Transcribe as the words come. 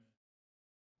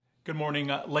Good morning,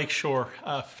 Lakeshore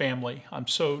family. I'm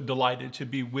so delighted to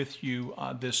be with you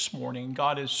this morning.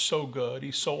 God is so good.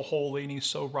 He's so holy and He's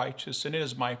so righteous. And it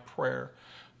is my prayer,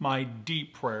 my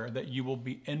deep prayer, that you will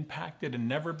be impacted and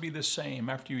never be the same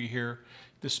after you hear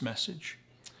this message.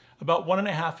 About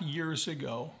 1.5 years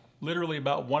ago, literally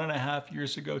about 1.5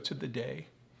 years ago to the day,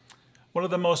 one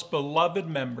of the most beloved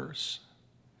members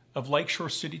of Lakeshore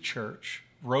City Church,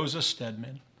 Rosa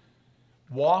Stedman,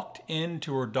 walked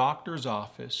into her doctor's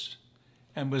office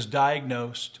and was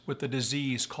diagnosed with a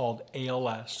disease called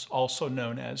ALS, also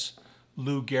known as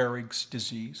Lou Gehrig's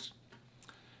disease.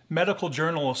 Medical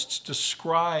journalists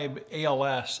describe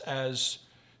ALS as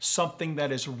something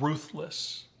that is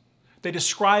ruthless. They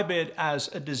describe it as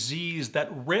a disease that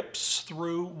rips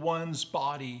through one's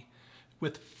body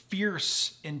with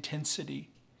fierce intensity.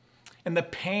 And the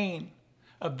pain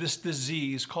of this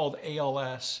disease called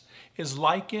ALS is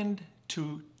likened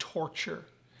to torture.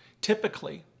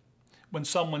 Typically, when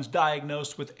someone's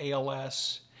diagnosed with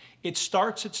ALS, it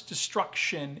starts its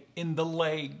destruction in the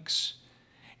legs,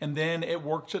 and then it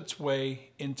works its way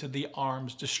into the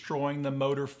arms, destroying the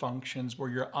motor functions where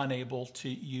you're unable to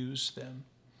use them.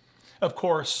 Of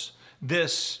course,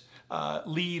 this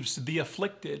leaves the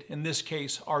afflicted, in this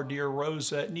case, our dear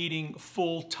Rosa, needing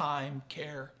full-time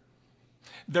care.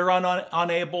 They're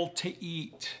unable to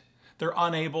eat. They're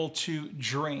unable to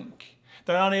drink.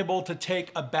 They're unable to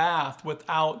take a bath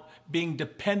without being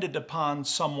dependent upon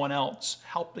someone else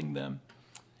helping them.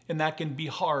 And that can be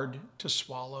hard to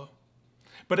swallow.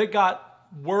 But it got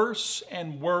worse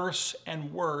and worse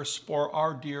and worse for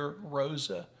our dear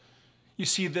Rosa. You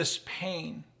see, this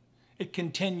pain, it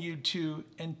continued to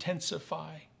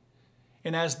intensify.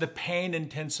 And as the pain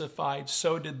intensified,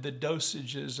 so did the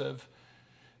dosages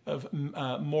of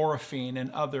morphine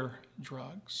and other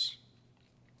drugs.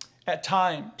 At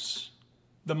times,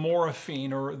 the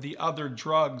morphine or the other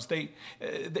drugs,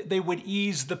 they would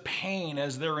ease the pain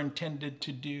as they're intended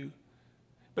to do.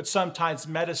 But sometimes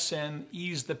medicine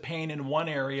eased the pain in one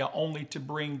area only to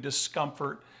bring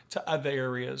discomfort to other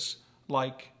areas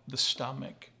like the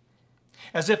stomach.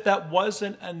 As if that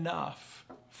wasn't enough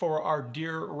for our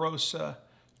dear Rosa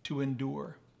to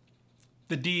endure.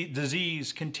 The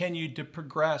disease continued to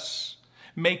progress,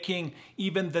 making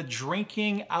even the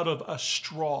drinking out of a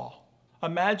straw.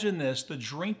 Imagine this, the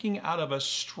drinking out of a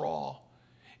straw.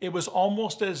 It was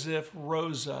almost as if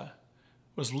Rosa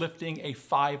was lifting a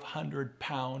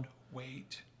 500-pound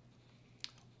weight.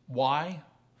 Why?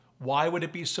 Why would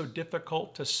it be so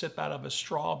difficult to sip out of a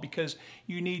straw? Because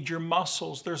you need your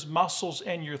muscles. There's muscles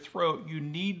in your throat. You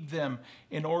need them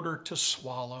in order to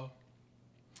swallow.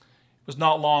 It was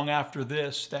not long after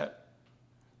this that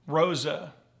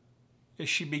Rosa, as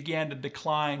she began to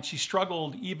decline, she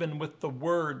struggled even with the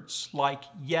words like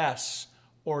yes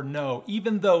or no.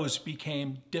 Even those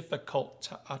became difficult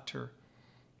to utter.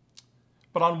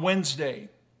 But on Wednesday,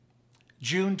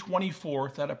 June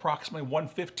 24th at approximately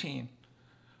 1:15,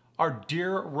 our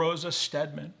dear Rosa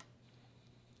Stedman,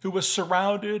 who was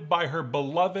surrounded by her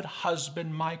beloved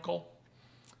husband, Michael,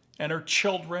 and her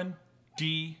children,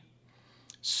 Dee,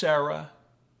 Sarah,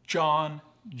 John,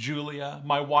 Julia,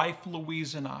 my wife,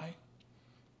 Louise, and I,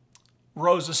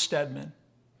 Rosa Stedman,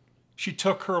 she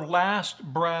took her last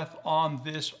breath on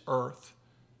this earth.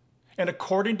 And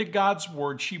according to God's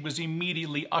word, she was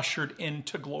immediately ushered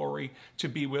into glory to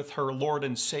be with her Lord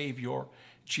and Savior,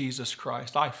 Jesus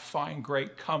Christ. I find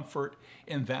great comfort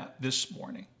in that this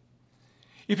morning.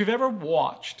 If you've ever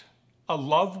watched a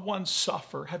loved one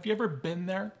suffer, have you ever been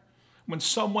there? When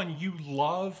someone you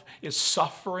love is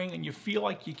suffering and you feel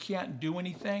like you can't do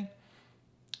anything,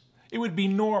 it would be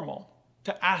normal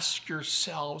to ask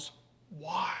yourselves,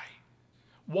 why?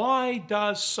 Why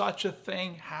does such a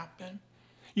thing happen?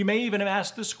 You may even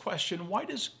ask this question, why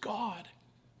does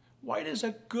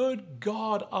a good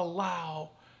God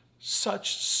allow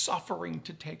such suffering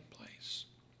to take place?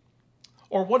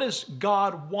 Or what does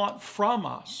God want from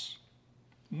us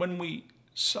when we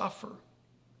suffer?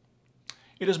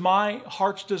 It is my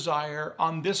heart's desire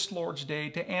on this Lord's Day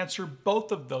to answer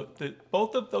both of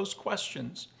those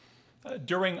questions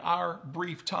during our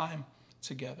brief time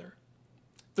together.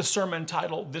 The sermon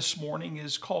title this morning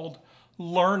is called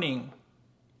Learning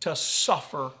to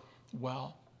Suffer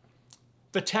Well.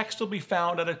 The text will be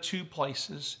found at two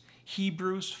places,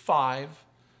 Hebrews 5,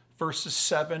 verses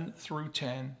 7 through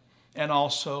 10, and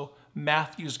also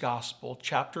Matthew's Gospel,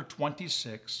 chapter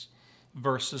 26,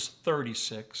 verses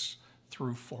 36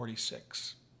 through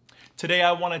 46. Today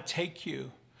I want to take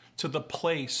you to the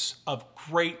place of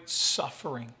great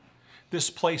suffering. This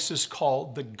place is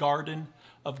called the Garden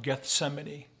of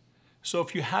Gethsemane. So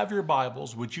if you have your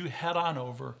Bibles, would you head on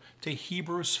over to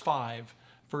Hebrews 5,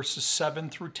 verses 7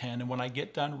 through 10. And when I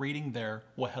get done reading there,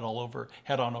 we'll head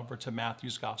on over to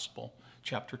Matthew's Gospel,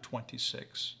 chapter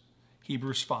 26.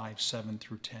 Hebrews 5, 7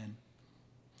 through 10.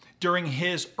 During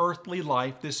his earthly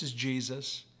life, this is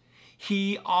Jesus,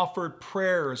 he offered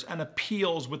prayers and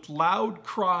appeals with loud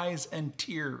cries and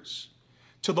tears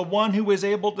to the one who was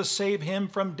able to save him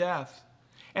from death.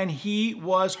 And he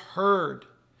was heard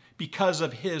because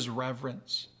of his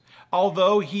reverence.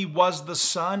 Although he was the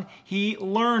Son, he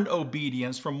learned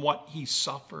obedience from what he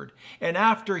suffered. And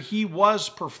after he was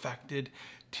perfected,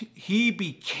 he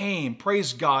became,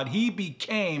 praise God, he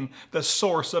became the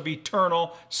source of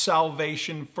eternal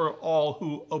salvation for all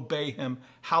who obey him.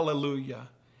 Hallelujah.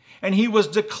 And he was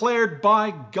declared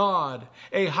by God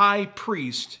a high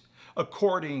priest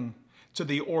according to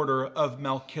the order of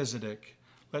Melchizedek.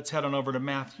 Let's head on over to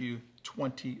Matthew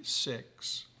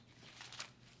 26,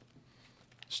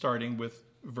 starting with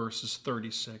verses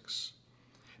 36.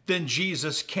 Then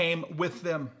Jesus came with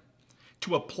them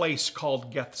to a place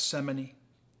called Gethsemane.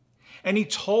 And he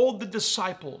told the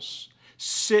disciples,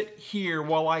 sit here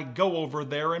while I go over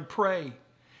there and pray.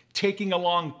 Taking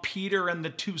along Peter and the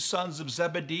two sons of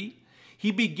Zebedee,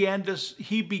 he began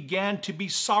to be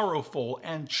sorrowful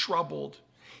and troubled.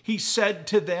 He said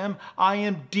to them, I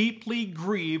am deeply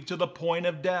grieved to the point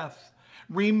of death.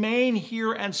 Remain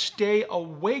here and stay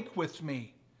awake with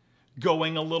me.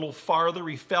 Going a little farther,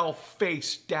 he fell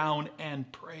face down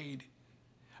and prayed,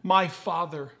 my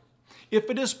Father,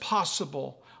 if it is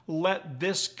possible, let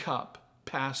this cup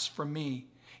pass from me,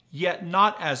 yet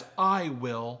not as I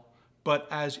will, but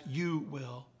as you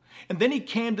will. And then he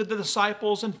came to the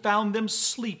disciples and found them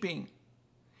sleeping.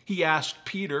 He asked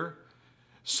Peter,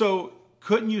 so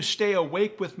couldn't you stay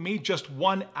awake with me just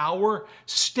 1 hour?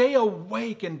 Stay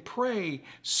awake and pray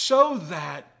so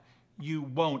that you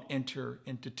won't enter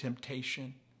into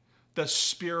temptation. The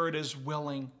spirit is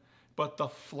willing, but the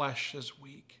flesh is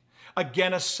weak.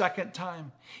 Again, a second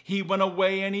time, he went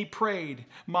away and he prayed,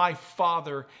 my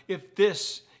Father, if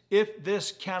this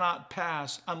cannot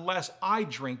pass unless I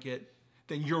drink it,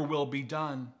 then your will be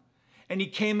done. And he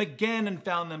came again and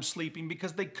found them sleeping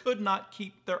because they could not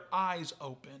keep their eyes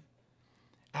open.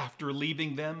 After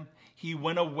leaving them, he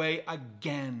went away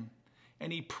again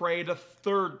and he prayed a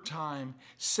third time,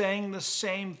 saying the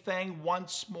same thing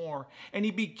once more. And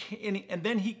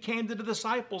then he came to the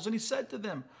disciples and he said to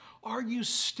them, are you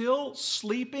still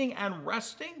sleeping and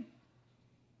resting?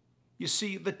 You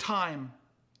see, the time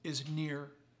is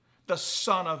near. The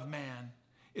Son of Man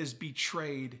is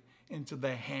betrayed into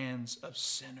the hands of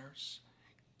sinners.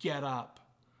 Get up,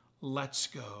 let's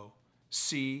go.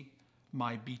 See,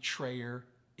 my betrayer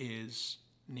is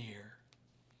near.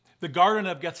 The Garden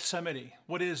of Gethsemane,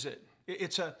 what is it?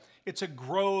 It's a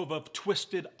grove of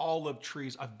twisted olive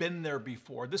trees. I've been there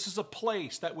before. This is a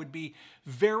place that would be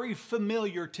very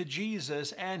familiar to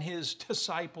Jesus and his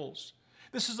disciples.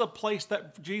 This is a place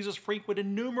that Jesus frequented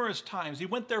numerous times. He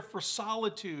went there for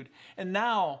solitude. And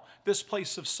now this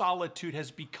place of solitude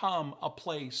has become a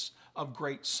place of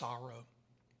great sorrow.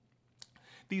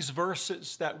 These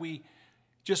verses that we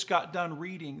just got done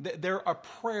reading, they're a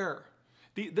prayer.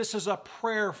 This is a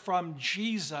prayer from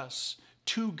Jesus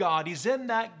to God. He's in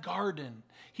that garden.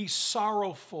 He's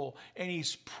sorrowful and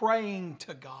he's praying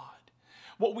to God.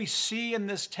 What we see in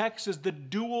this text is the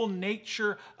dual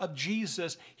nature of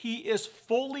Jesus. He is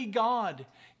fully God,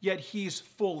 yet he's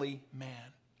fully man.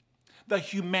 The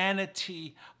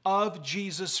humanity of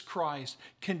Jesus Christ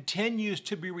continues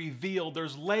to be revealed.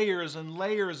 There's layers and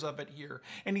layers of it here.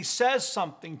 And he says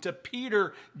something to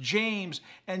Peter, James,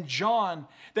 and John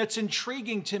that's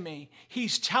intriguing to me.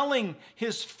 He's telling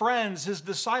his friends, his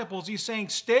disciples, he's saying,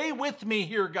 stay with me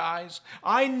here, guys.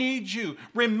 I need you.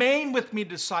 Remain with me,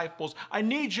 disciples. I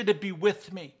need you to be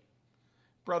with me.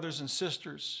 Brothers and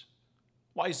sisters,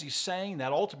 why is he saying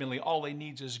that? Ultimately, all he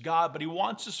needs is God, but he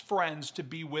wants his friends to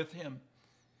be with him.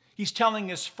 He's telling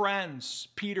his friends,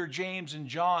 Peter, James, and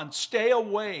John, stay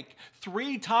awake.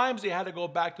 3 times they had to go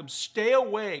back to him, stay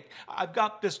awake. I've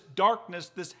got this darkness,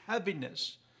 this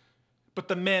heaviness. But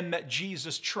the men that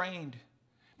Jesus trained,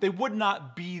 they would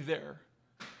not be there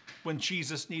when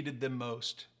Jesus needed them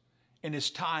most in his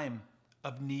time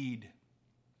of need.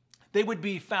 They would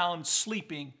be found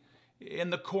sleeping in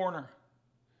the corner.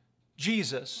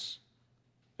 Jesus,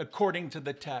 according to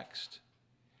the text,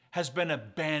 has been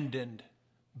abandoned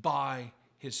by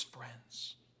his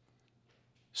friends.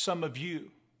 Some of you,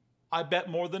 I bet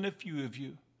more than a few of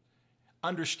you,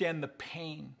 understand the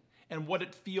pain and what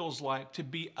it feels like to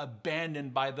be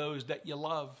abandoned by those that you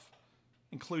love,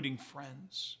 including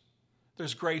friends.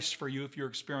 There's grace for you if you're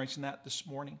experiencing that this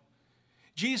morning.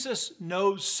 Jesus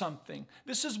knows something.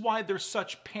 This is why there's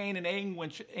such pain and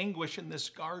anguish in this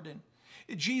garden.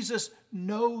 Jesus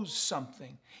knows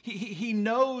something. He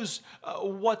knows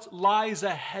what lies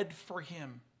ahead for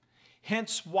him.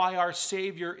 Hence why our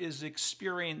Savior is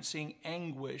experiencing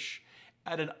anguish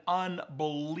at an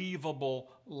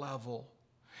unbelievable level.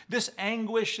 This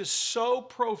anguish is so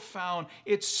profound,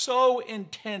 it's so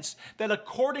intense that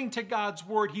according to God's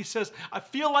word, he says, I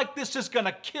feel like this is going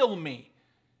to kill me.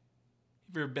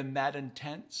 Have you ever been that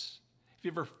intense? Have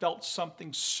you ever felt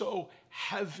something so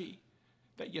heavy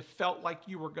that you felt like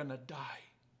you were going to die?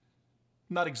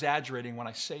 I'm not exaggerating when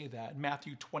I say that.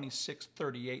 Matthew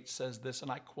 26:38 says this,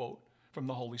 and I quote from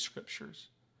the Holy Scriptures.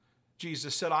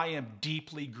 Jesus said, I am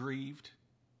deeply grieved.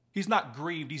 He's not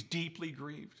grieved, he's deeply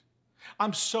grieved.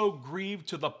 I'm so grieved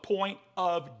to the point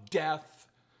of death.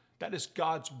 That is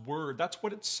God's word. That's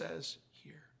what it says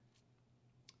here.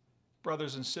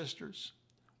 Brothers and sisters,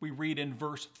 we read in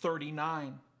verse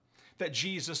 39 that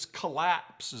Jesus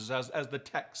collapses, as the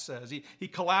text says. He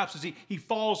collapses, he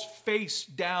falls face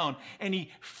down, and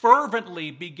he fervently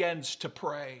begins to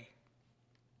pray.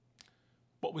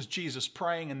 What was Jesus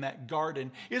praying in that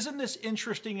garden? Isn't this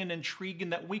interesting and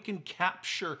intriguing that we can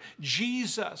capture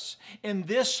Jesus in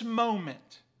this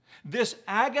moment, this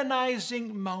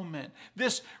agonizing moment,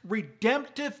 this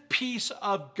redemptive piece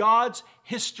of God's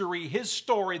history, his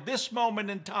story, this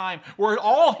moment in time where it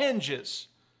all hinges?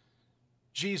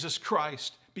 Jesus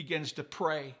Christ begins to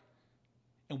pray,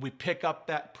 and we pick up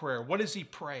that prayer. What does he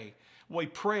pray? Well, he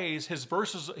prays his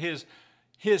verses,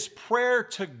 his prayer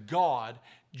to God.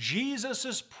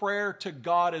 Jesus' prayer to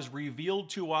God is revealed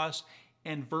to us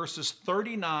in verses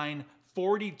 39,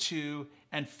 42,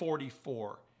 and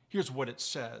 44. Here's what it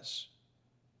says.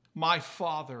 My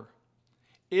Father,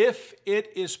 if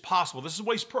it is possible, this is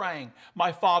what he's praying.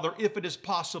 My Father, if it is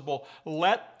possible,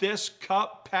 let this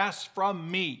cup pass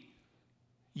from me.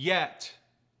 Yet,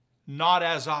 not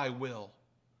as I will,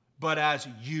 but as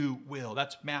you will.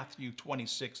 That's Matthew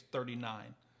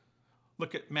 26:39.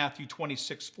 Look at Matthew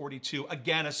 26:42.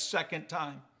 Again, a second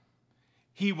time.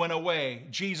 He went away,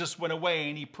 Jesus went away,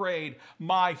 and he prayed,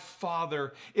 my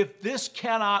Father, if this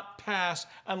cannot pass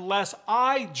unless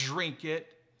I drink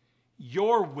it,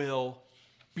 your will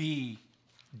be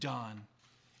done.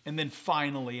 And then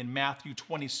finally in Matthew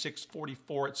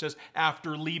 26:44, it says,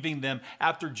 after leaving them,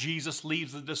 after Jesus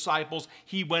leaves the disciples,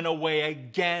 he went away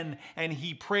again and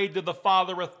he prayed to the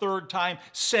Father a third time,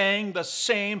 saying the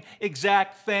same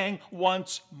exact thing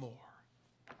once more.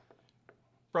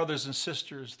 Brothers and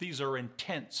sisters, these are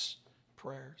intense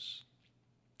prayers.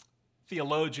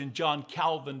 Theologian John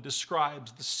Calvin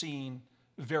describes the scene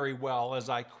very well, as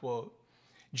I quote.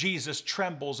 Jesus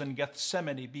trembles in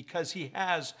Gethsemane because he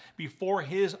has before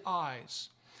his eyes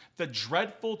the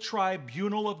dreadful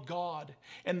tribunal of God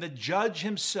and the judge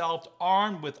himself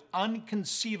armed with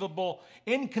inconceivable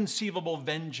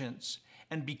vengeance.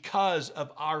 And because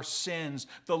of our sins,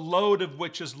 the load of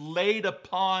which is laid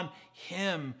upon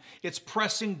him, it's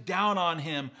pressing down on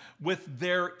him with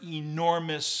their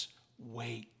enormous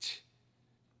weight.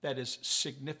 That is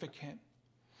significant.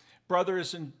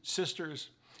 Brothers and sisters,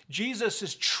 Jesus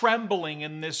is trembling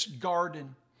in this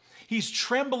garden. He's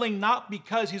trembling not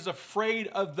because he's afraid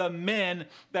of the men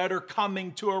that are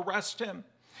coming to arrest him.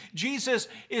 Jesus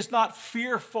is not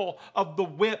fearful of the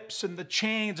whips and the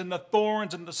chains and the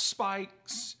thorns and the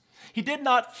spikes. He did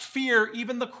not fear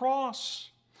even the cross.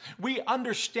 We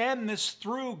understand this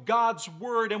through God's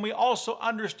word, and we also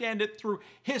understand it through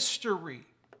history.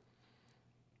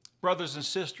 Brothers and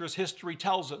sisters, history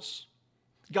tells us,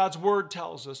 God's word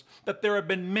tells us that there have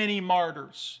been many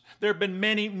martyrs. There have been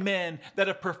many men that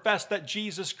have professed that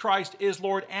Jesus Christ is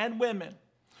Lord, and women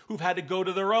who've had to go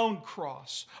to their own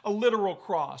cross, a literal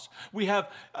cross. We have,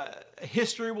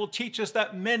 history will teach us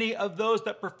that many of those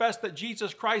that profess that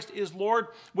Jesus Christ is Lord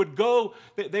would go,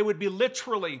 they would be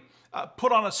literally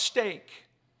put on a stake,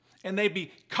 and they'd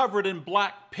be covered in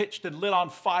black pitch and lit on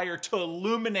fire to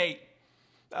illuminate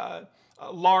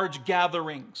large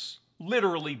gatherings.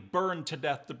 Literally burned to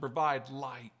death to provide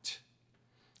light.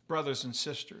 Brothers and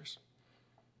sisters,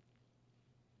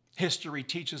 history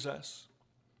teaches us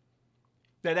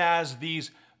that as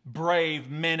these brave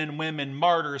men and women,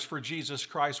 martyrs for Jesus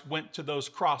Christ, went to those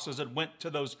crosses and went to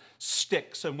those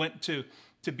sticks and went to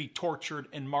be tortured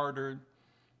and martyred,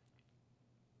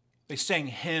 they sang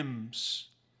hymns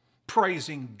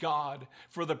praising God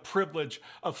for the privilege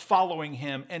of following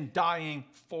him and dying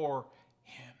for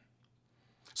him.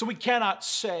 So we cannot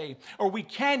say, or we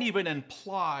can't even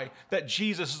imply that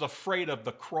Jesus is afraid of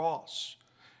the cross.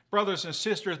 Brothers and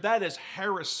sisters, that is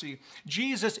heresy.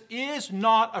 Jesus is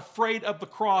not afraid of the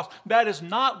cross. That is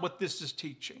not what this is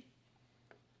teaching.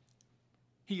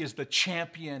 He is the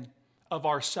champion of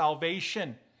our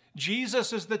salvation.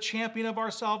 Jesus is the champion of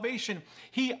our salvation.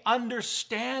 He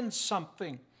understands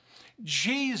something.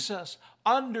 Jesus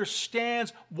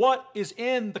understands what is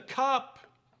in the cup.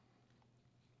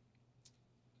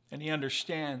 And he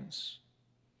understands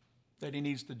that he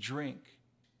needs to drink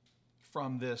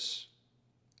from this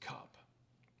cup.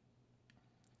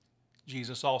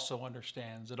 Jesus also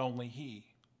understands that only he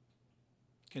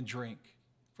can drink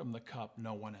from the cup,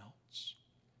 no one else.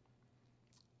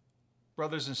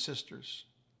 Brothers and sisters,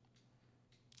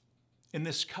 in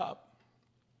this cup,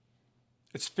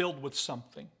 it's filled with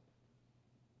something,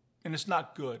 and it's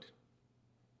not good.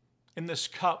 In this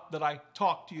cup that I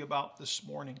talked to you about this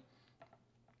morning,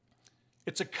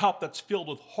 it's a cup that's filled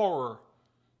with horror.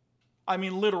 I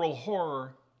mean literal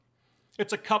horror.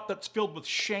 It's a cup that's filled with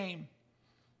shame.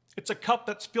 It's a cup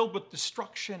that's filled with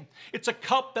destruction. It's a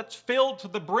cup that's filled to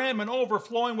the brim and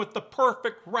overflowing with the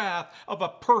perfect wrath of a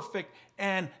perfect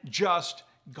and just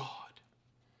God.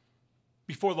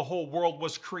 Before the whole world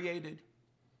was created,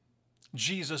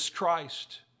 Jesus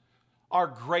Christ, our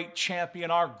great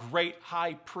champion, our great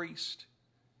high priest,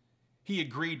 he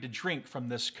agreed to drink from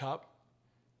this cup.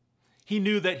 He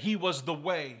knew that he was the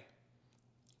way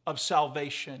of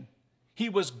salvation. He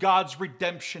was God's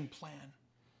redemption plan.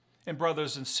 And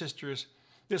brothers and sisters,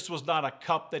 this was not a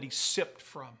cup that he sipped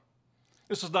from.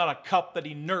 This was not a cup that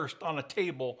he nursed on a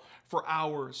table for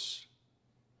hours.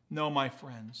 No, my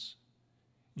friends,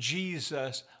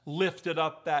 Jesus lifted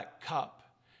up that cup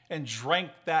and drank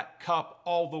that cup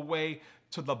all the way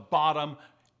to the bottom,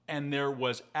 and there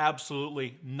was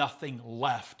absolutely nothing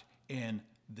left in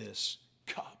this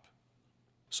cup.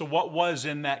 So what was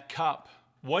in that cup?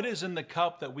 What is in the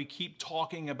cup that we keep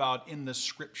talking about in the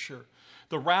scripture?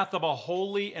 The wrath of a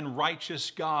holy and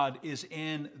righteous God is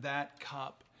in that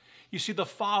cup. You see, the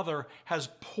Father has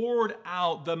poured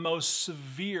out the most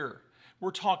severe,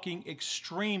 we're talking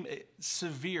extreme,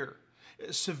 severe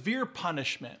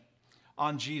punishment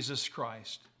on Jesus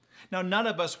Christ. Now, none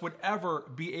of us would ever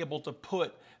be able to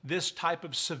put this type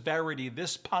of severity,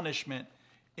 this punishment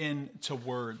into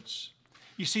words.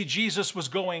 You see, Jesus was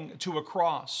going to a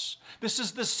cross. This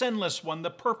is the sinless one,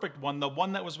 the perfect one, the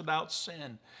one that was without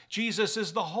sin. Jesus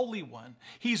is the Holy One.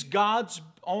 He's God's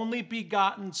only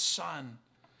begotten Son.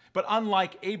 But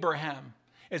unlike Abraham,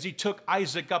 as he took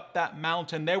Isaac up that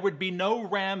mountain, there would be no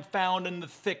ram found in the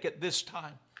thicket this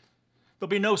time. There'll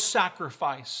be no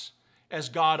sacrifice as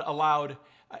God allowed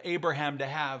Abraham to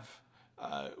have,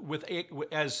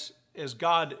 as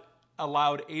God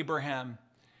allowed Abraham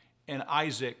and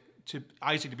Isaac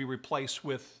to be replaced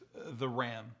with the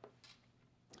ram.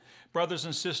 Brothers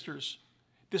and sisters,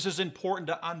 this is important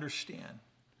to understand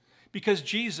because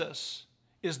Jesus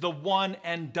is the one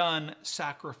and done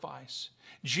sacrifice.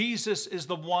 Jesus is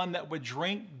the one that would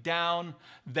drink down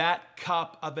that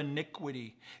cup of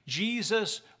iniquity.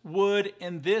 Jesus would,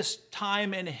 in this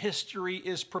time in history,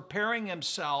 is preparing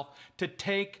himself to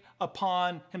take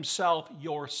upon himself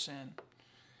your sin.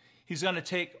 He's going to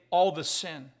take all the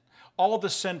sin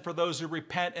for those who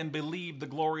repent and believe the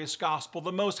glorious gospel,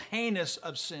 the most heinous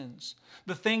of sins,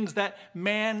 the things that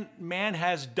man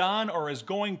has done or is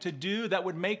going to do that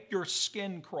would make your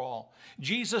skin crawl.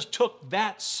 Jesus took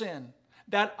that sin,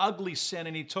 that ugly sin,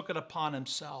 and he took it upon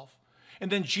himself.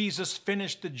 And then Jesus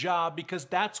finished the job because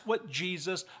that's what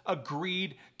Jesus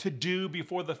agreed to do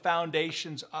before the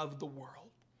foundations of the world.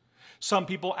 Some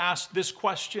people ask this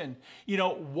question,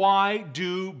 why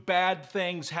do bad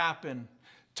things happen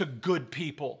to good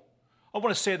people? I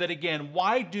want to say that again.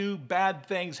 Why do bad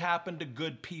things happen to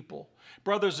good people?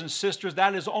 Brothers and sisters,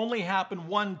 that has only happened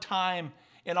one time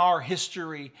in our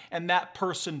history, and that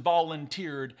person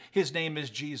volunteered. His name is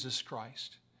Jesus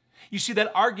Christ. You see,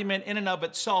 that argument in and of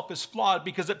itself is flawed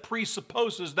because it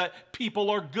presupposes that people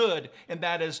are good, and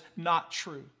that is not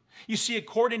true. You see,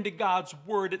 according to God's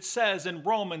word, it says in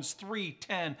Romans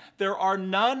 3:10, there are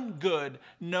none good,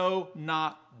 no,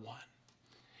 not one.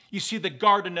 You see, the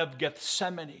Garden of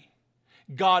Gethsemane,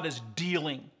 God is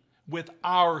dealing with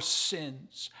our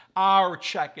sins, our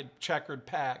checkered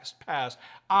past,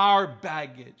 our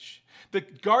baggage. The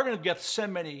Garden of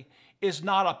Gethsemane is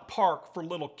not a park for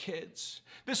little kids.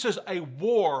 This is a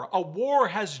war. A war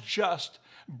has just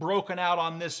broken out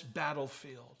on this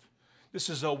battlefield. This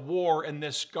is a war in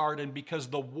this garden because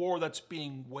the war that's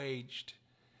being waged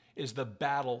is the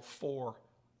battle for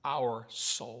our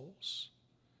souls.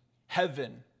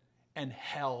 Heaven and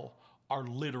hell are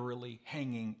literally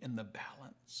hanging in the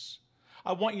balance.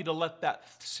 I want you to let that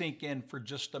sink in for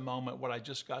just a moment, what I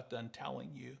just got done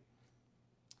telling you.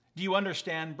 Do you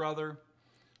understand, brother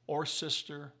or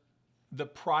sister, the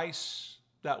price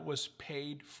that was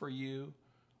paid for you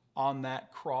on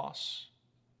that cross?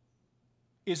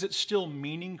 Is it still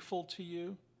meaningful to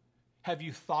you? Have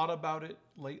you thought about it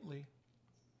lately?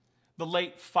 The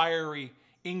late fiery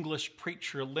English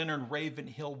preacher Leonard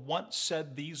Ravenhill once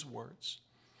said these words: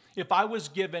 "If I was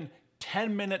given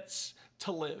 10 minutes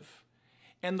to live,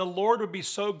 and the Lord would be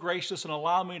so gracious and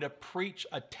allow me to preach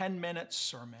a 10-minute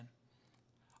sermon,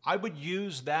 I would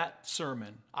use that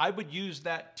sermon, I would use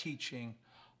that teaching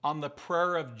on the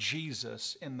prayer of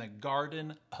Jesus in the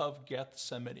Garden of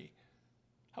Gethsemane."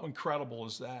 How incredible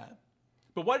is that?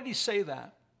 But why did he say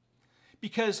that?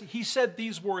 Because he said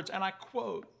these words, and I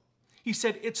quote, he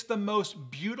said, "It's the most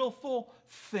beautiful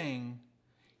thing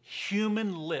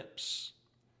human lips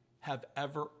have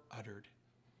ever uttered."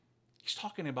 He's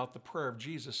talking about the prayer of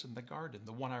Jesus in the garden,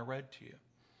 the one I read to you.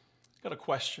 I've got a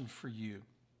question for you.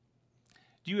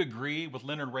 Do you agree with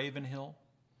Leonard Ravenhill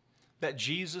that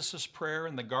Jesus' prayer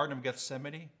in the Garden of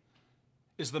Gethsemane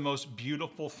is the most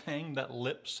beautiful thing that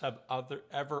lips have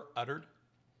ever uttered?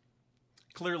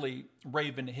 Clearly,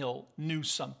 Ravenhill knew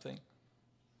something.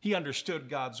 He understood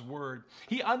God's word.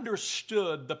 He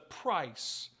understood the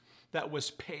price that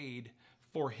was paid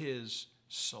for his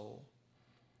soul.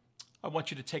 I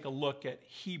want you to take a look at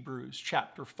Hebrews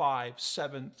chapter 5,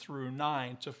 7 through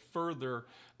 9 to further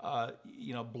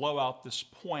blow out this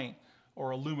point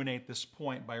or illuminate this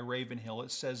point by Ravenhill.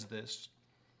 It says this: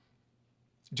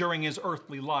 "During his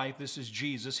earthly life," this is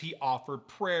Jesus, "he offered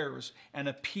prayers and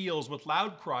appeals with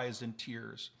loud cries and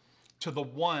tears to the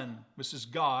one," this is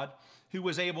God, "who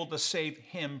was able to save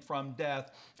him from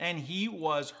death, and he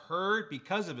was heard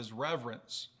because of his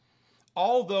reverence.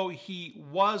 Although he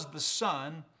was the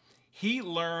Son, he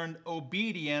learned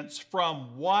obedience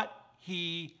from what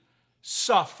he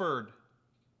suffered.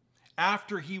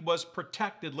 After he was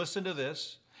protected," listen to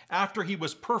this, "after he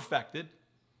was perfected,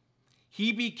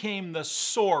 he became the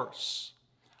source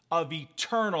of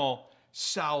eternal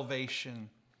salvation."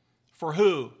 For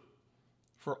who?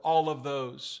 For all of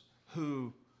those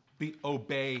who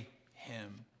obey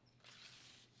him.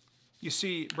 You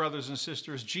see, brothers and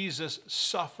sisters, Jesus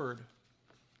suffered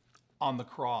on the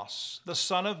cross. The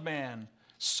Son of Man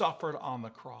suffered on the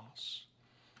cross.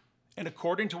 And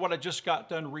according to what I just got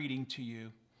done reading to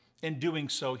you, in doing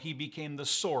so, he became the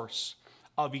source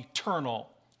of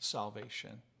eternal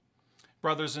salvation.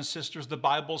 Brothers and sisters, the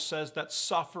Bible says that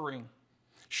suffering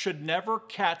should never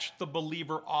catch the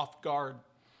believer off guard.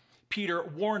 Peter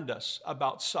warned us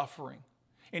about suffering.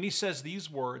 And he says these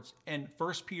words in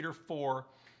 1 Peter 4,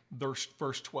 verse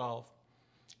 12.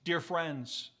 "Dear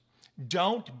friends,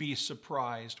 don't be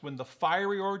surprised when the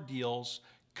fiery ordeals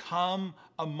come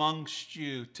amongst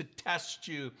you to test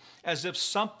you as if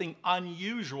something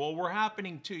unusual were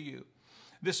happening to you."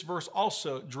 This verse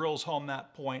also drills home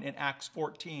that point in Acts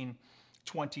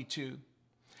 14:22.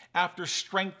 "After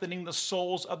strengthening the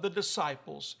souls of the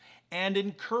disciples and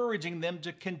encouraging them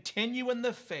to continue in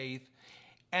the faith,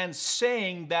 and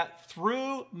saying that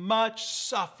through much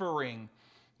suffering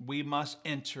we must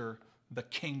enter the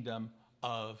kingdom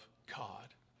of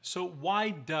God." So why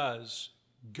does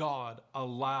God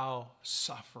allow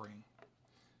suffering?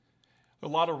 A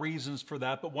lot of reasons for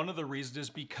that, but one of the reasons is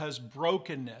because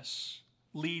brokenness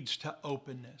leads to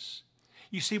openness.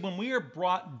 You see, when we are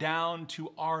brought down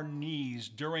to our knees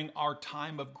during our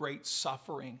time of great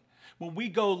suffering, when we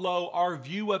go low, our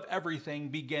view of everything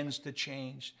begins to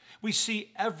change. We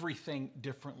see everything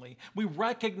differently. We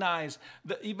recognize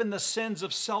that even the sins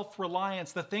of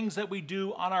self-reliance, the things that we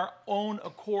do on our own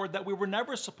accord that we were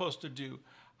never supposed to do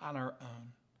on our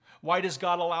own. Why does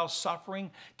God allow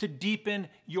suffering? To deepen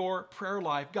your prayer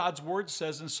life. God's word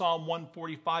says in Psalm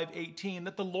 145:18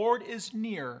 that the Lord is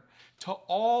near to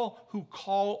all who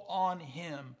call on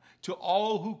him, to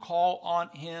all who call on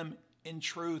him in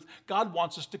truth. God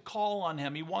wants us to call on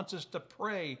him. He wants us to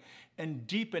pray and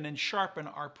deepen and sharpen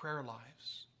our prayer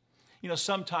lives. You know,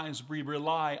 sometimes we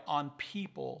rely on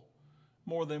people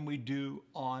more than we do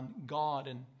on God,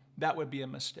 and that would be a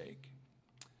mistake.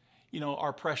 You know,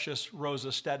 our precious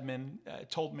Rosa Stedman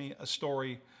told me a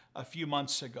story a few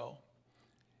months ago.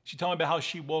 She told me about how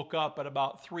she woke up at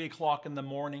about 3 o'clock in the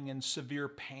morning in severe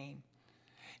pain.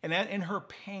 And in her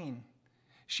pain,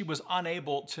 she was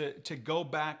unable to go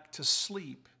back to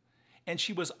sleep. And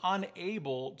she was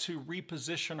unable to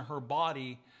reposition her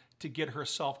body to get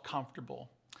herself comfortable.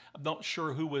 I'm not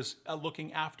sure who was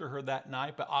looking after her that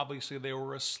night, but obviously they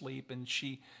were asleep and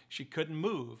she couldn't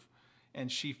move. And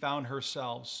she found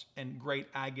herself in great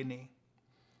agony.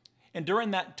 And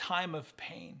during that time of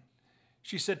pain,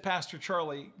 she said, "Pastor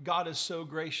Charlie, God is so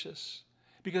gracious,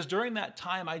 because during that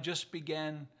time I just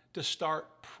began to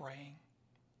start praying."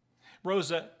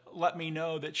 Rosa let me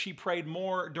know that she prayed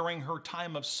more during her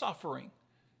time of suffering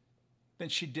than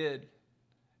she did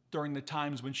during the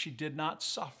times when she did not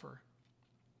suffer.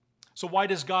 So why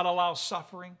does God allow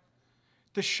suffering?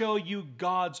 To show you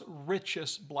God's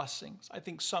richest blessings. I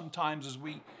think sometimes as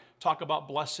we talk about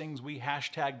blessings, we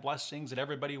hashtag blessings, and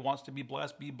everybody wants to be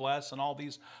blessed, and all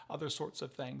these other sorts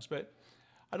of things. But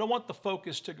I don't want the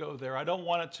focus to go there. I don't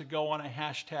want it to go on a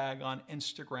hashtag on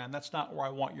Instagram. That's not where I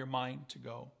want your mind to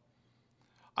go.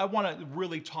 I want to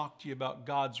really talk to you about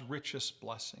God's richest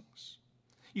blessings.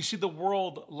 You see, the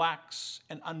world lacks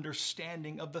an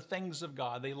understanding of the things of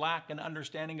God. They lack an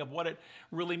understanding of what it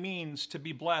really means to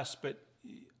be blessed, but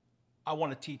I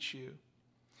want to teach you.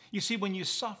 You see, when you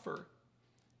suffer,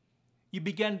 you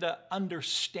begin to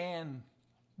understand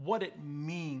what it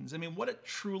means. I mean, what it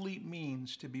truly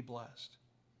means to be blessed.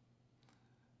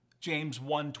 James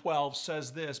 1:12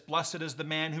 says this, "Blessed is the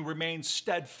man who remains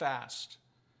steadfast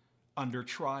under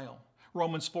trial."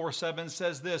 Romans 4:7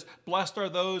 says this, "Blessed are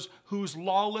those whose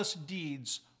lawless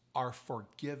deeds are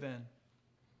forgiven."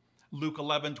 Luke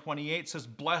 11:28 says,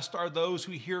 "Blessed are those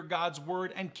who hear God's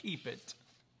word and keep it."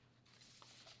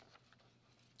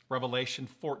 Revelation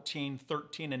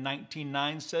 14:13 and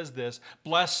 19:9 says this,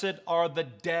 "Blessed are the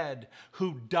dead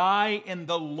who die in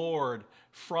the Lord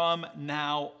from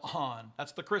now on."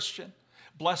 That's the Christian.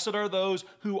 "Blessed are those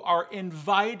who are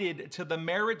invited to the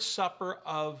marriage supper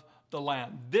of the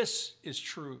Lamb." This is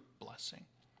true blessing.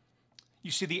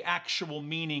 You see, the actual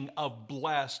meaning of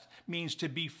blessed means to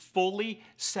be fully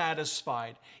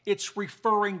satisfied. It's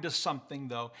referring to something,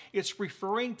 though. It's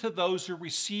referring to those who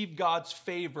receive God's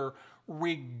favor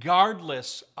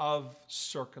regardless of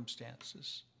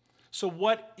circumstances. So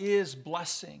what is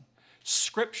blessing?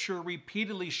 Scripture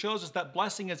repeatedly shows us that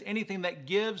blessing is anything that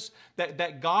gives,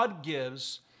 that God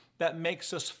gives, that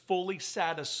makes us fully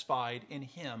satisfied in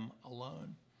Him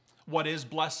alone. What is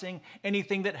blessing?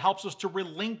 Anything that helps us to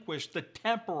relinquish the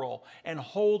temporal and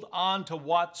hold on to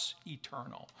what's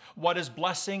eternal. What is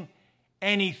blessing?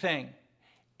 Anything.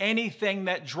 Anything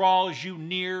that draws you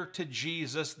near to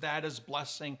Jesus, that is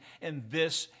blessing. And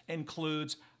this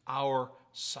includes our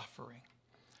suffering.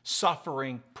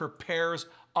 Suffering prepares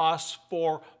us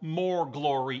for more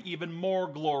glory, even more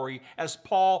glory, as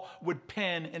Paul would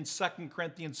pen in 2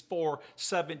 Corinthians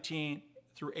 4:17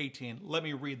 through 18. Let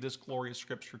me read this glorious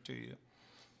scripture to you.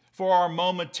 "For our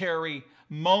momentary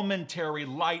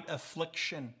light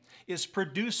affliction is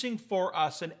producing for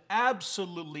us an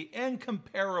absolutely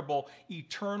incomparable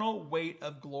eternal weight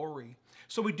of glory.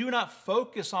 So we do not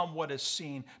focus on what is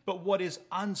seen, but what is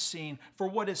unseen. For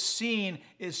what is seen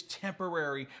is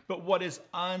temporary, but what is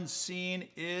unseen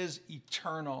is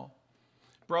eternal."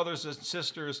 Brothers and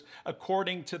sisters,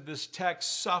 according to this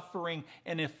text, suffering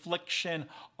and affliction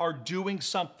are doing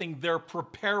something. They're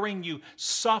preparing you.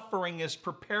 Suffering is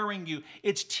preparing you.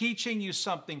 It's teaching you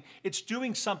something. It's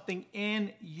doing something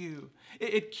in you.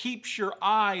 It keeps your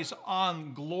eyes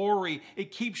on glory.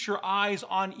 It keeps your eyes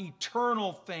on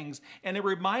eternal things. And it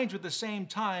reminds you at the same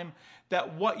time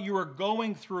that what you are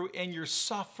going through in your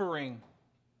suffering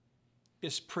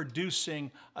is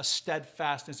producing a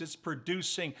steadfastness. It's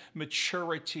producing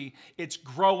maturity. It's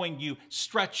growing you,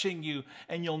 stretching you,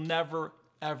 and you'll never,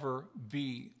 ever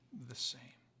be the same.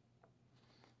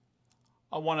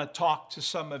 I want to talk to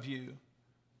some of you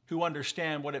who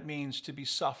understand what it means to be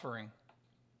suffering.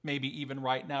 Maybe even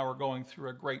right now are going through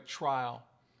a great trial.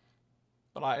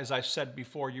 But as I said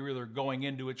before, you're either going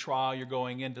into a trial, you're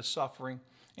going into suffering,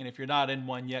 and if you're not in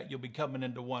one yet, you'll be coming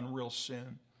into one real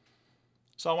soon.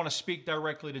 So I want to speak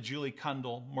directly to Julie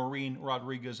Kundle, Maureen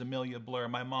Rodriguez, Amelia Blair,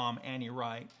 my mom, Annie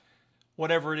Wright.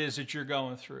 Whatever it is that you're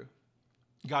going through,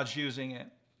 God's using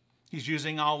it. He's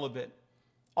using all of it.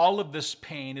 All of this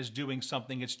pain is doing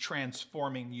something. It's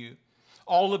transforming you.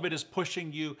 All of it is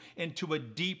pushing you into a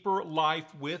deeper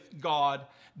life with God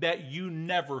that you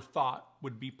never thought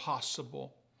would be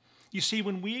possible. You see,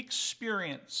 when we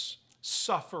experience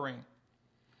suffering,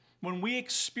 when we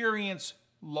experience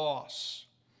loss,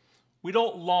 we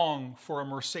don't long for a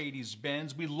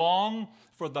Mercedes-Benz. We long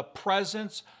for the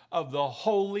presence of the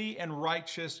holy and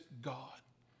righteous God.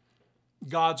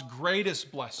 God's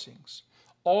greatest blessings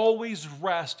always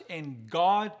rest in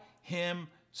God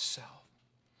Himself.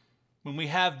 When we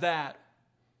have that,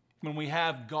 when we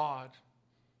have God,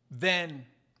 then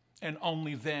and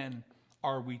only then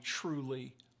are we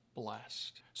truly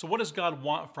blessed. So what does God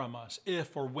want from us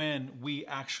if or when we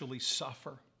actually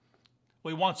suffer?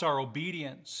 Well, He wants our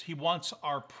obedience. He wants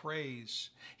our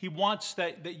praise. He wants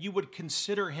that you would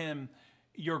consider Him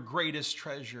your greatest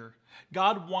treasure.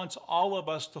 God wants all of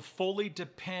us to fully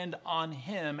depend on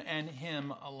Him and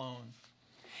Him alone.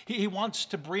 He wants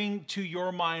to bring to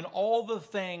your mind all the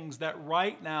things that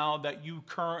right now that you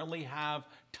currently have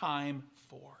time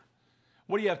for.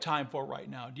 What do you have time for right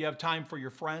now? Do you have time for your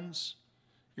friends,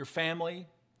 your family,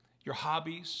 your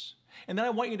hobbies? And then I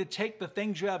want you to take the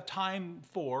things you have time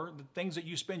for, the things that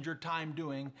you spend your time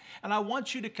doing, and I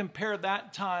want you to compare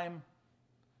that time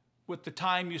with the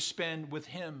time you spend with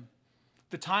Him,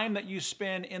 the time that you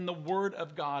spend in the Word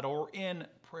of God or in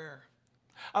prayer.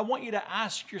 I want you to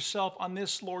ask yourself on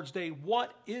this Lord's Day,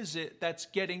 what is it that's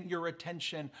getting your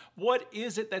attention? What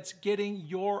is it that's getting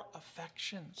your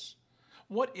affections?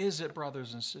 What is it,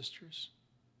 brothers and sisters?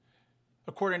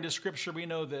 According to Scripture, we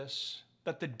know this,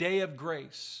 that the day of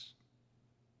grace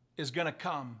is going to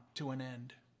come to an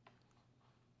end.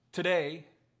 Today,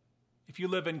 if you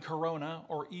live in Corona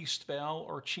or Eastvale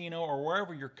or Chino or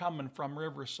wherever you're coming from,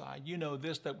 Riverside, you know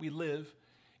this, that we live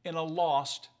in a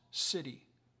lost city.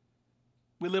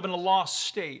 We live in a lost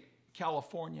state,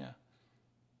 California,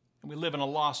 and we live in a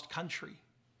lost country.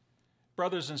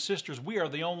 Brothers and sisters, we are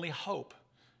the only hope.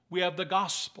 We have the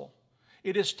gospel.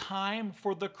 It is time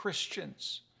for the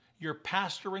Christians, your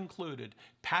pastor included,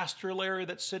 Pastor Larry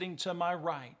that's sitting to my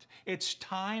right. It's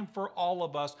time for all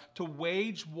of us to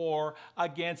wage war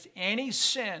against any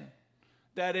sin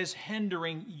that is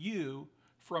hindering you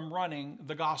from running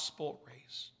the gospel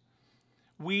race.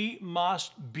 We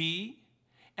must be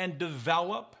and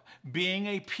develop being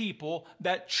a people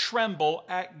that tremble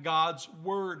at God's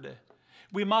word.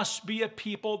 We must be a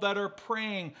people that are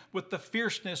praying with the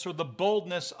fierceness or the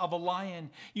boldness of a lion.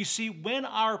 You see, when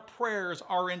our prayers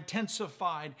are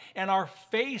intensified and our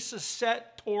face is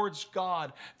set towards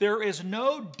God, there is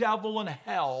no devil in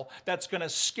hell that's going to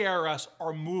scare us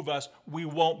or move us. We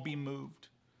won't be moved.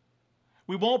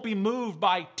 We won't be moved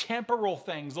by temporal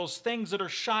things, those things that are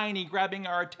shiny, grabbing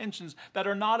our attentions, that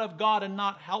are not of God and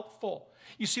not helpful.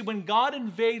 You see, when God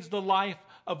invades the life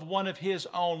of one of His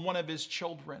own, one of His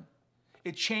children,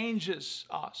 it changes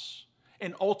us.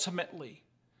 And ultimately,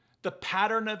 the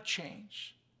pattern of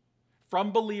change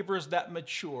from believers that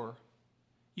mature,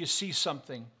 you see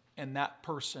something in that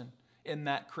person, in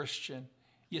that Christian.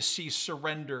 You see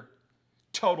surrender,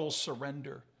 total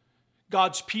surrender.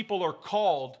 God's people are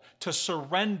called to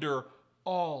surrender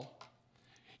all.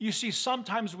 You see,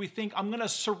 sometimes we think, I'm going to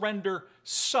surrender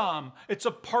some. It's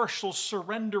a partial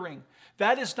surrendering.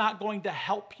 That is not going to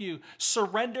help you.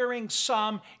 Surrendering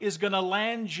some is going to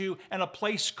land you in a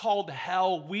place called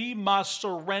hell. We must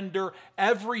surrender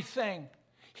everything.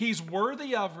 He's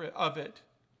worthy of it.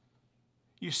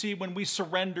 You see, when we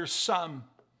surrender some,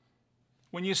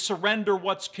 when you surrender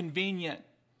what's convenient,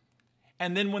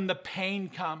 and then when the pain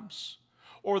comes,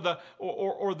 or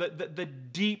the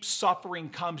deep suffering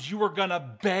comes, you are going to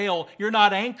bail. You're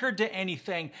not anchored to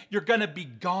anything. You're going to be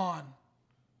gone.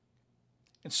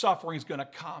 And suffering is going to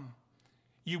come.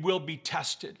 You will be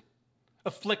tested.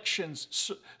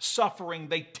 Afflictions, suffering,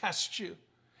 they test you.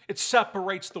 It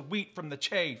separates the wheat from the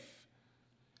chaff.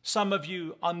 Some of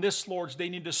you on this Lord's Day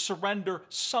need to surrender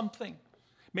something.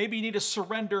 Maybe you need to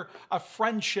surrender a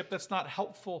friendship that's not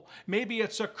helpful. Maybe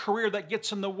it's a career that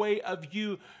gets in the way of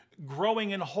you growing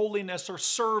in holiness or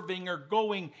serving or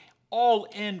going all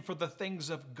in for the things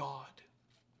of God.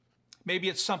 Maybe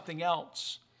it's something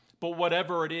else. But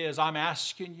whatever it is, I'm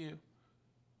asking you,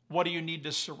 what do you need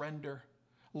to surrender?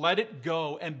 Let it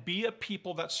go and be a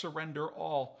people that surrender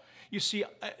all. You see,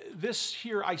 this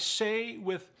here I say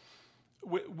with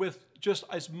just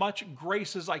as much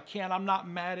grace as I can. I'm not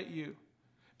mad at you.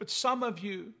 But some of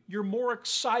you, you're more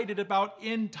excited about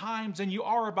end times than you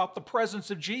are about the presence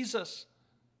of Jesus.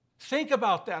 Think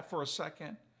about that for a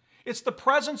second. It's the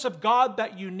presence of God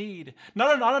that you need,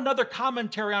 not another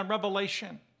commentary on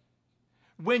Revelation.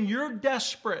 When you're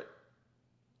desperate,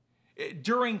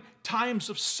 during times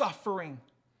of suffering,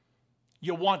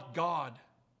 you want God.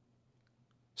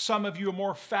 Some of you are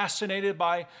more fascinated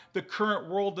by the current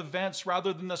world events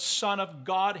rather than the Son of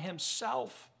God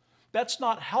Himself. That's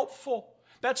not helpful.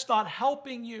 That's not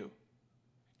helping you.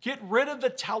 Get rid of the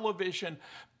television.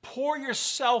 Pour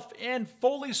yourself in,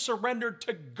 fully surrendered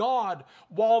to God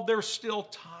while there's still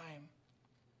time.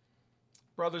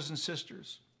 Brothers and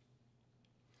sisters,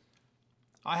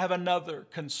 I have another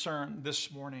concern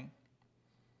this morning.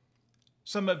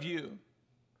 Some of you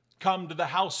come to the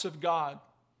house of God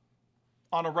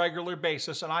on a regular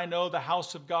basis, and I know the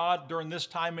house of God during this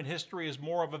time in history is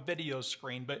more of a video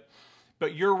screen,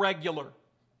 but you're regular.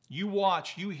 You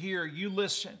watch, you hear, you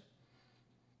listen,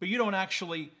 but you don't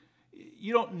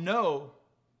know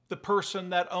the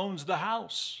person that owns the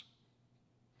house.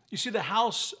 You see, the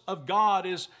house of God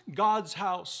is God's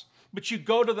house. But you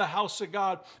go to the house of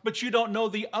God, but you don't know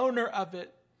the owner of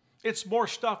it. It's more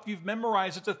stuff you've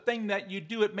memorized. It's a thing that you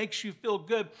do. It makes you feel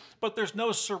good, but there's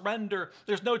no surrender.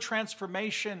 There's no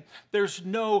transformation. There's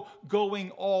no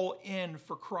going all in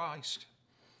for Christ.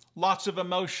 Lots of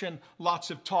emotion,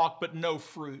 lots of talk, but no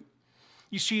fruit.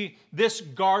 You see, this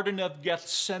Garden of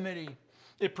Gethsemane,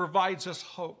 it provides us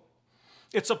hope.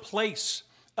 It's a place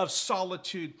of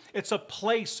solitude. It's a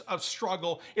place of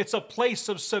struggle. It's a place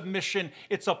of submission.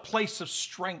 It's a place of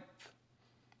strength.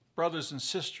 Brothers and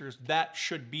sisters, that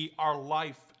should be our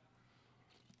life.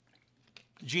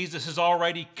 Jesus has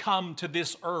already come to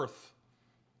this earth.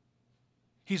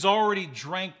 He's already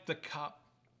drank the cup.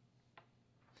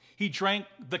 He drank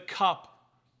the cup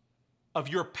of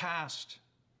your past.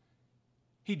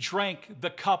 He drank the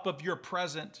cup of your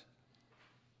present.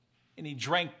 And he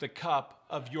drank the cup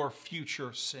of your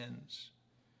future sins.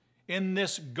 In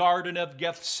this Garden of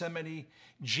Gethsemane,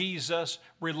 Jesus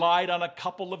relied on a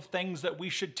couple of things that we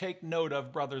should take note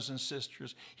of, brothers and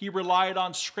sisters. He relied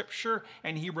on Scripture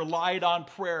and he relied on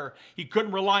prayer. He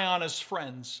couldn't rely on his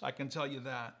friends, I can tell you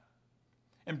that.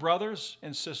 And brothers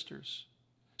and sisters,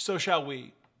 so shall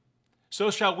we.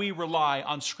 So shall we rely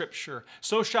on Scripture.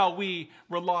 So shall we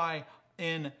rely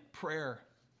in prayer.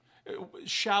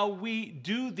 Shall we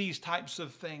do these types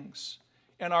of things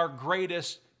in our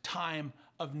greatest time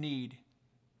of need?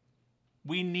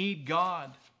 We need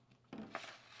God.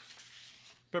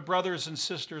 But brothers and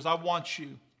sisters, I want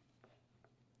you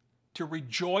to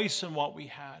rejoice in what we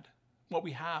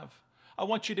have. I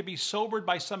want you to be sobered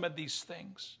by some of these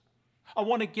things. I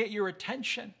want to get your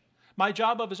attention. My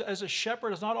job as a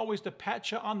shepherd is not always to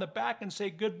pat you on the back and say,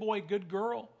 good boy, good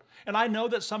girl. And I know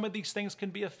that some of these things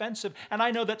can be offensive. And I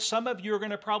know that some of you are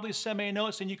going to probably send me a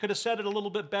note and you could have said it a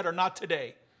little bit better. Not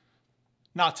today.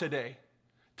 Not today.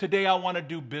 Today I want to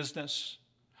do business.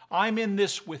 I'm in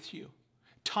this with you.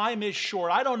 Time is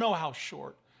short. I don't know how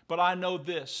short, but I know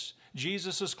this.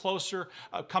 Jesus is closer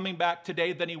coming back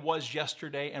today than he was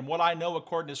yesterday. And what I know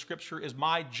according to Scripture is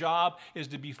my job is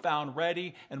to be found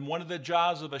ready. And one of the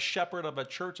jobs of a shepherd of a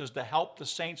church is to help the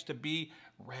saints to be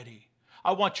ready.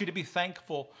 I want you to be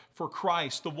thankful for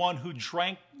Christ, the one who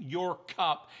drank your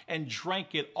cup and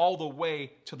drank it all the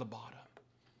way to the bottom.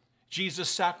 Jesus'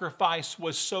 sacrifice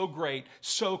was so great,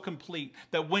 so complete,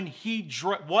 that when he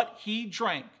drank,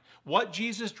 what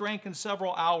Jesus drank in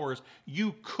several hours,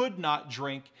 you could not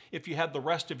drink if you had the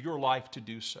rest of your life to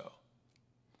do so.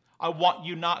 I want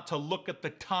you not to look at the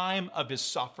time of his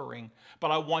suffering, but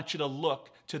I want you to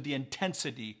look to the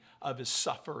intensity of his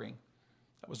suffering.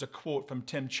 That was a quote from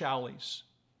Tim Challies.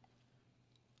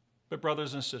 But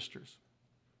brothers and sisters,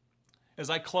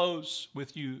 as I close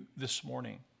with you this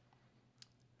morning,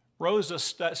 Rosa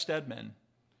Stedman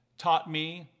taught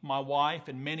me, my wife,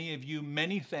 and many of you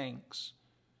many things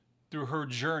through her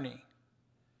journey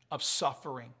of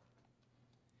suffering.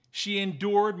 She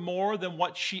endured more than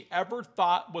what she ever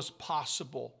thought was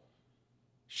possible.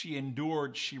 She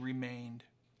endured, she remained.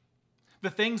 The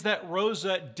things that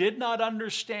Rosa did not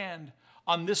understand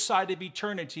on this side of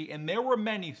eternity, and there were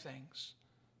many things,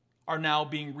 are now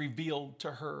being revealed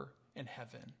to her in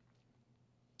heaven.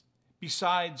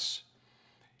 Besides,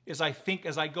 as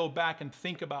I go back and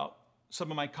think about some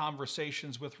of my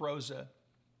conversations with Rosa,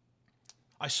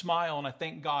 I smile and I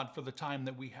thank God for the time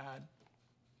that we had.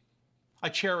 I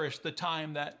cherish the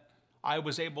time that I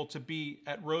was able to be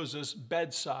at Rosa's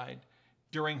bedside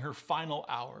during her final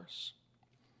hours.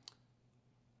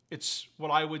 It's what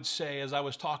I would say as I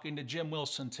was talking to Jim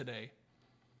Wilson today.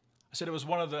 I said it was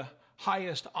one of the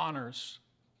highest honors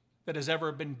that has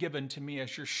ever been given to me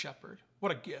as your shepherd.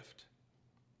 What a gift.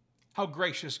 How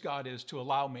gracious God is to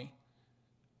allow me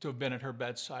to have been at her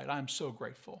bedside. I'm so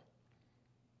grateful.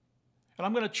 And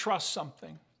I'm going to trust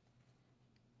something.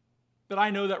 That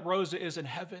I know that Rosa is in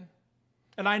heaven.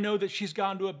 And I know that she's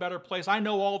gone to a better place. I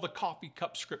know all the coffee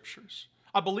cup scriptures.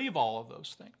 I believe all of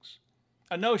those things.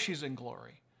 I know she's in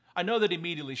glory. I know that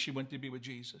immediately she went to be with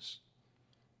Jesus.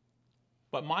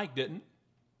 But Mike didn't.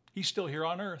 He's still here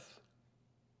on earth.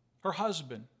 Her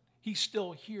husband, he's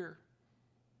still here.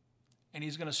 And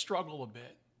he's going to struggle a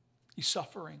bit. He's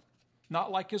suffering.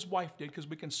 Not like his wife did, because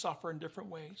we can suffer in different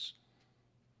ways.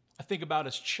 I think about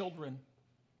his children.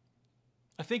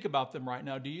 I think about them right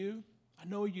now. Do you? I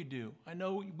know you do. I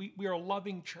know we are a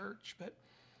loving church, but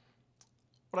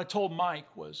what I told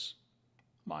Mike was,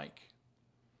 Mike,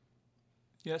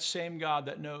 that same God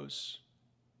that knows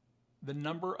the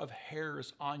number of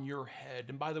hairs on your head,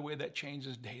 and by the way, that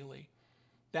changes daily,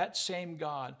 that same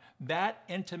God, that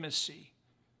intimacy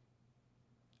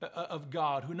of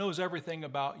God who knows everything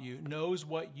about you, knows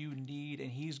what you need,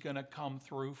 and he's going to come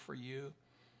through for you.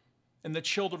 And the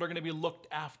children are going to be looked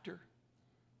after.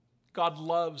 God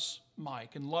loves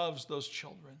Mike and loves those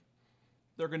children.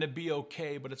 They're going to be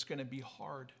okay, but it's going to be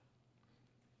hard.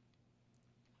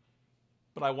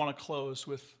 But I want to close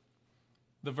with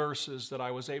the verses that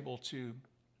I was able to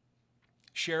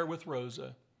share with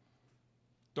Rosa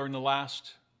during the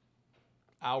last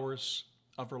hours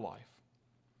of her life.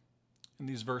 And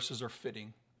these verses are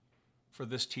fitting for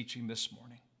this teaching this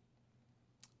morning.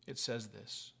 It says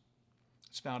this.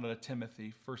 It's found in 2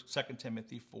 Timothy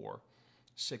 4,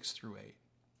 6 through 8.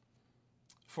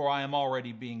 For I am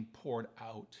already being poured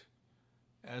out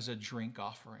as a drink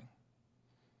offering,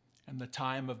 and the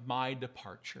time of my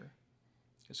departure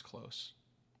is close.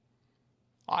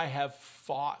 I have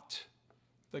fought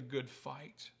the good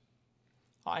fight.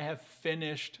 I have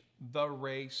finished the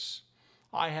race.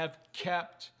 I have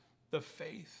kept the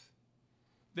faith.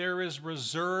 There is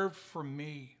reserved for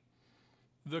me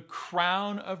the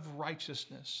crown of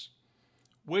righteousness,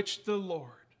 which the Lord,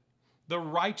 the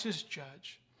righteous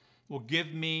judge, will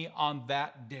give me on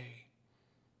that day,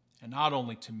 and not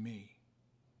only to me,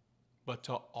 but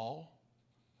to all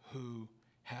who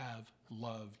have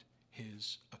loved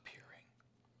his appearing.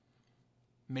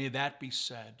 May that be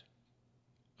said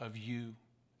of you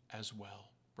as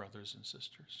well, brothers and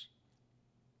sisters.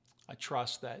 I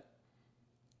trust that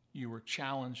you were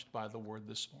challenged by the word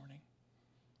this morning,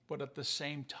 but at the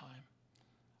same time,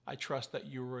 I trust that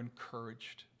you were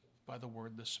encouraged by the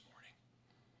word this morning.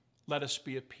 Let us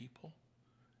be a people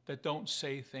that don't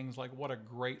say things like, what a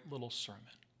great little sermon.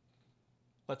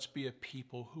 Let's be a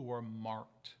people who are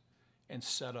marked and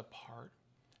set apart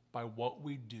by what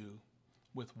we do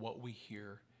with what we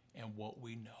hear and what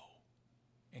we know.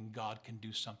 And God can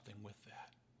do something with that.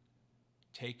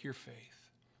 Take your faith,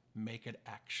 make it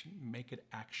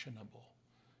actionable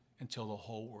until the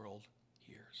whole world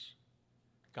hears.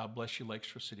 God bless you,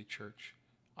 Lakeshore City Church.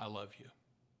 I love you.